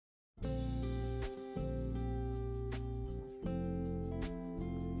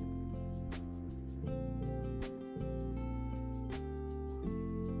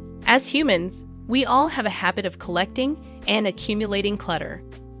As humans, we all have a habit of collecting and accumulating clutter.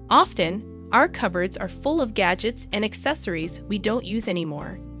 Often, our cupboards are full of gadgets and accessories we don't use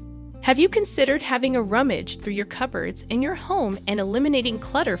anymore. Have you considered having a rummage through your cupboards in your home and eliminating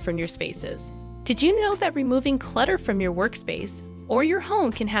clutter from your spaces? Did you know that removing clutter from your workspace or your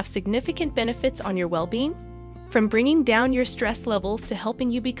home can have significant benefits on your well-being? From bringing down your stress levels to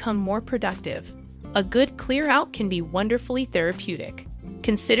helping you become more productive, a good clear out can be wonderfully therapeutic.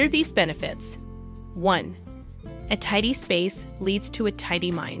 Consider these benefits. 1. A tidy space leads to a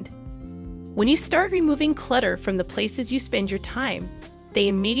tidy mind. When you start removing clutter from the places you spend your time, they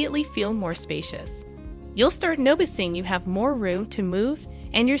immediately feel more spacious. You'll start noticing you have more room to move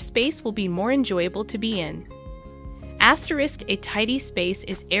and your space will be more enjoyable to be in. Asterisk, a tidy space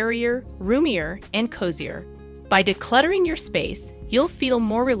is airier, roomier, and cozier. By decluttering your space, you'll feel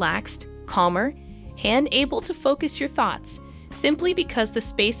more relaxed, calmer, and able to focus your thoughts, simply because the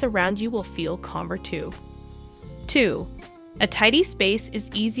space around you will feel calmer too. 2. A tidy space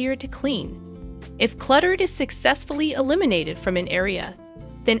is easier to clean. If clutter is successfully eliminated from an area,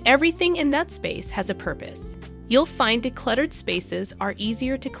 then everything in that space has a purpose. You'll find decluttered spaces are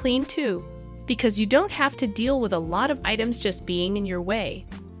easier to clean too, because you don't have to deal with a lot of items just being in your way.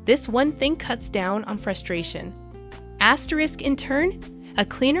 This one thing cuts down on frustration. Asterisk, in turn, a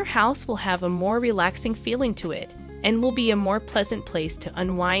cleaner house will have a more relaxing feeling to it and will be a more pleasant place to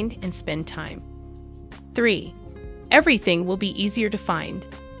unwind and spend time. 3. Everything will be easier to find.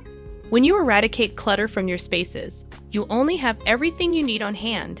 When you eradicate clutter from your spaces, you'll only have everything you need on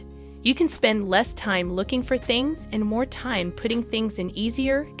hand. You can spend less time looking for things and more time putting things in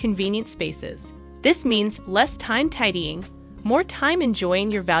easier, convenient spaces. This means less time tidying, more time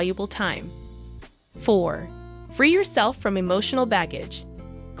enjoying your valuable time. 4. Free yourself from emotional baggage.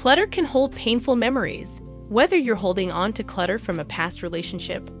 Clutter can hold painful memories. Whether you're holding on to clutter from a past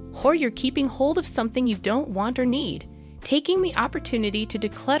relationship or you're keeping hold of something you don't want or need, taking the opportunity to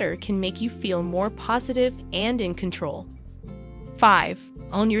declutter can make you feel more positive and in control. 5.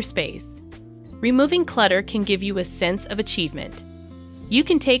 Own your space. Removing clutter can give you a sense of achievement. You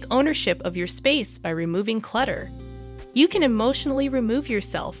can take ownership of your space by removing clutter. You can emotionally remove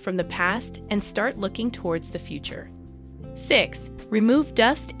yourself from the past and start looking towards the future. 6. Remove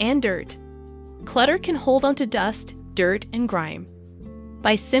dust and dirt. Clutter can hold onto dust, dirt, and grime.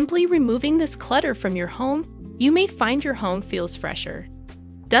 By simply removing this clutter from your home, you may find your home feels fresher.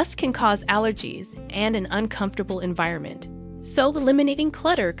 Dust can cause allergies and an uncomfortable environment, so eliminating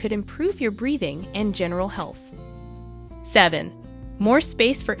clutter could improve your breathing and general health. 7. More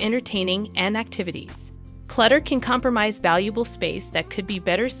space for entertaining and activities. Clutter can compromise valuable space that could be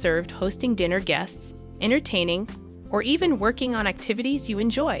better served hosting dinner guests, entertaining, or even working on activities you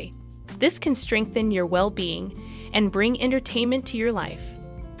enjoy. This can strengthen your well-being and bring entertainment to your life.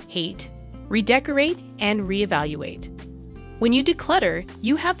 8. Redecorate and reevaluate. When you declutter,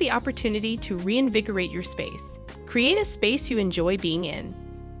 you have the opportunity to reinvigorate your space. Create a space you enjoy being in.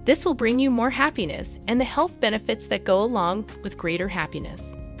 This will bring you more happiness and the health benefits that go along with greater happiness.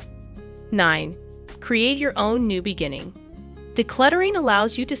 9. Create your own new beginning. Decluttering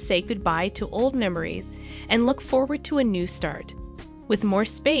allows you to say goodbye to old memories and look forward to a new start. With more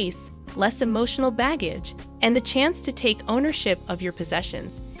space, less emotional baggage, and the chance to take ownership of your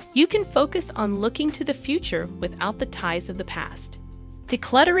possessions, you can focus on looking to the future without the ties of the past.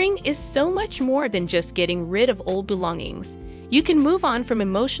 Decluttering is so much more than just getting rid of old belongings. You can move on from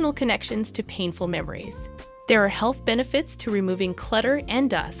emotional connections to painful memories. There are health benefits to removing clutter and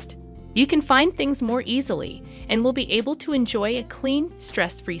dust. You can find things more easily and will be able to enjoy a clean,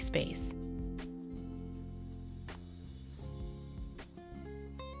 stress-free space.